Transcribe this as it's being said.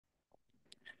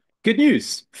Good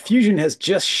news. Fusion has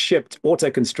just shipped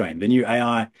AutoConstrain, the new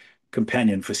AI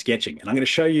companion for sketching, and I'm going to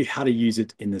show you how to use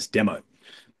it in this demo.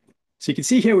 So you can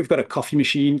see here we've got a coffee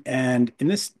machine, and in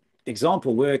this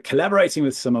example, we're collaborating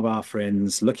with some of our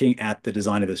friends looking at the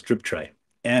design of this drip tray.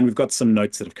 And we've got some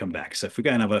notes that have come back. So if we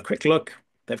go and have a quick look,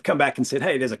 they've come back and said,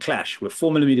 hey, there's a clash. We're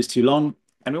 4 millimeters too long,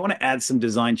 and we want to add some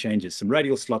design changes, some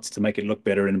radial slots to make it look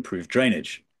better and improve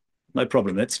drainage. No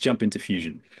problem. Let's jump into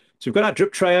Fusion. So we've got our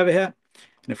drip tray over here.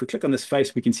 And if we click on this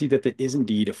face, we can see that there is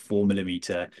indeed a 4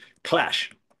 millimeter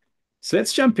clash. So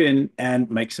let's jump in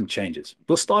and make some changes.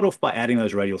 We'll start off by adding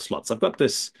those radial slots. I've got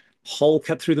this hole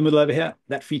cut through the middle over here,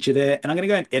 that feature there, and I'm going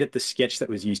to go and edit the sketch that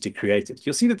was used to create it.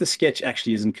 You'll see that the sketch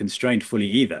actually isn't constrained fully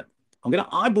either. I'm going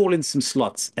to eyeball in some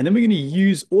slots, and then we're going to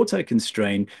use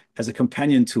AutoConstrain as a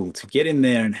companion tool to get in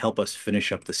there and help us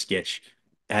finish up the sketch,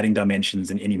 adding dimensions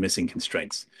and any missing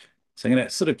constraints. So I'm going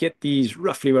to sort of get these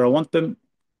roughly where I want them,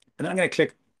 and then I'm going to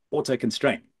click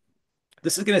AutoConstrain.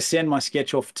 This is going to send my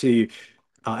sketch off to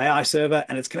our AI server,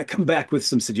 and it's going to come back with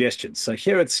some suggestions. So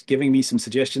here it's giving me some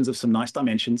suggestions of some nice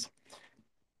dimensions.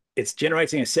 It's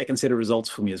generating a second set of results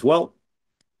for me as well.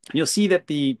 And you'll see that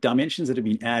the dimensions that have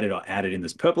been added are added in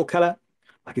this purple color.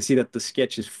 I can see that the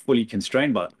sketch is fully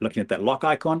constrained by looking at that lock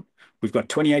icon. We've got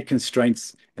 28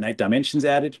 constraints and 8 dimensions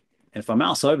added. And if I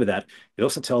mouse over that, it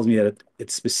also tells me that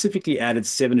it specifically added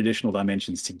 7 additional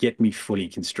dimensions to get me fully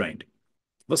constrained.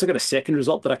 I've also got a second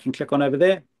result that I can click on over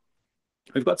there.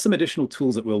 We've got some additional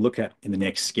tools that we'll look at in the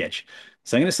next sketch.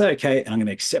 So I'm going to say OK, and I'm going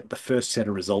to accept the first set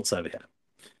of results over here.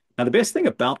 Now, the best thing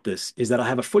about this is that I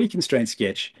have a fully constrained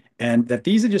sketch and that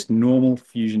these are just normal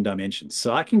Fusion dimensions.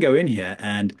 So I can go in here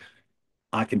and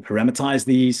I can parameterize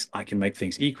these, I can make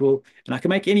things equal, and I can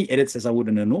make any edits as I would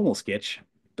in a normal sketch.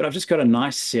 But I've just got a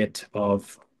nice set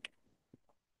of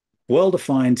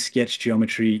well-defined sketch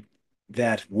geometry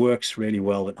that works really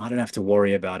well, and I don't have to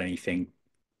worry about anything.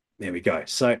 There we go.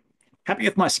 So happy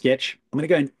with my sketch. I'm going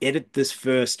to go and edit this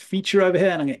first feature over here,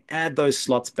 and I'm going to add those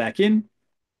slots back in.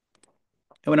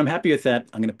 And when I'm happy with that,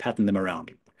 I'm going to pattern them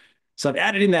around. So I've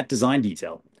added in that design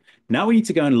detail. Now we need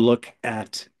to go and look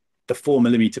at the 4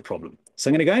 millimeter problem. So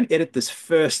I'm going to go and edit this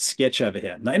first sketch over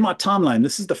here. Now in my timeline,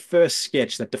 this is the first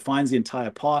sketch that defines the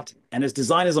entire part. And as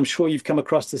designers, I'm sure you've come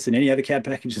across this in any other CAD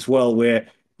package as well, where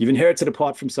you've inherited a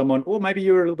part from someone, or maybe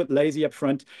you were a little bit lazy up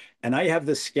front, and now you have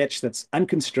this sketch that's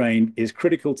unconstrained, is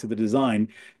critical to the design,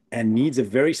 and needs a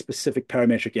very specific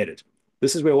parametric edit.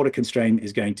 This is where AutoConstrain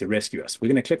is going to rescue us. We're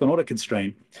going to click on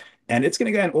AutoConstrain, and it's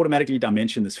going to go and automatically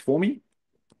dimension this for me.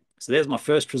 So there's my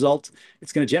first result.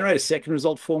 It's going to generate a second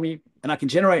result for me, and I can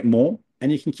generate more,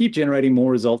 and you can keep generating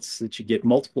more results so that you get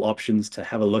multiple options to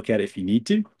have a look at if you need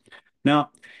to.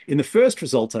 Now, in the first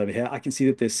result over here, I can see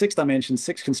that there's 6 dimensions,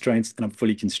 6 constraints, and I'm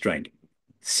fully constrained.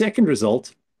 Second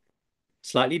result,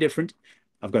 slightly different.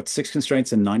 I've got 6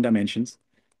 constraints and 9 dimensions,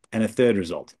 and a third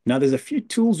result. Now, there's a few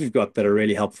tools we've got that are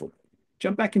really helpful.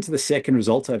 Jump back into the second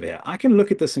result over here. I can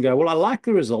look at this and go, well, I like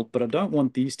the result, but I don't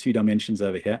want these 2 dimensions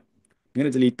over here. I'm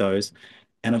going to delete those.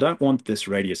 And I don't want this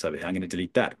radius over here. I'm going to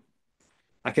delete that.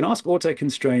 I can ask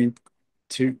AutoConstrain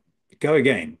to go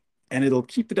again, and it'll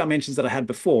keep the dimensions that I had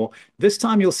before. This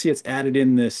time you'll see it's added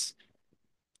in this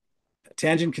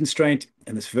tangent constraint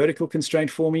and this vertical constraint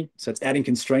for me. So it's adding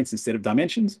constraints instead of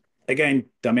dimensions. Again,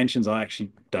 dimensions are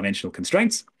actually dimensional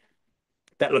constraints.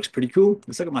 That looks pretty cool.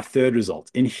 Let's look at my third result.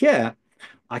 In here,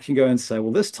 I can go and say,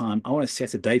 well, this time I want to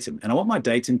set a datum, and I want my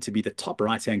datum to be the top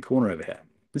right-hand corner over here.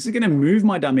 This is going to move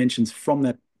my dimensions from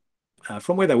that,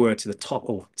 from where they were to the top,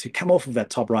 or to come off of that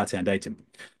top right-hand datum.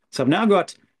 So I've now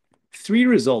got 3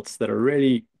 results that are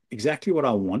really exactly what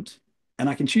I want, and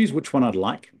I can choose which one I'd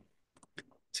like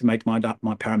to make my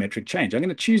parametric change. I'm going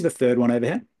to choose the third one over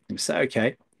here. I'm going to say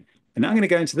OK. And now I'm going to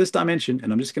go into this dimension,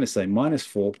 and I'm just going to say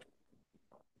 -4,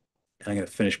 and I'm going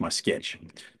to finish my sketch.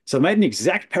 So I've made an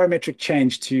exact parametric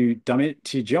change to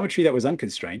geometry that was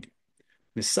unconstrained.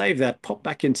 I'm going to save that, pop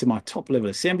back into my top level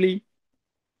assembly,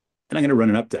 and I'm going to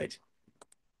run an update.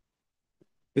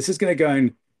 This is going to go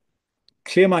and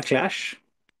clear my clash.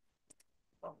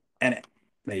 And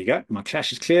there you go. My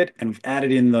clash is cleared, and we've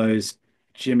added in those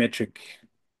geometric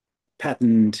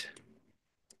patterned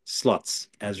slots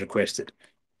as requested.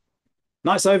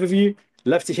 Nice overview.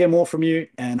 Love to hear more from you,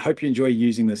 and hope you enjoy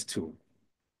using this tool.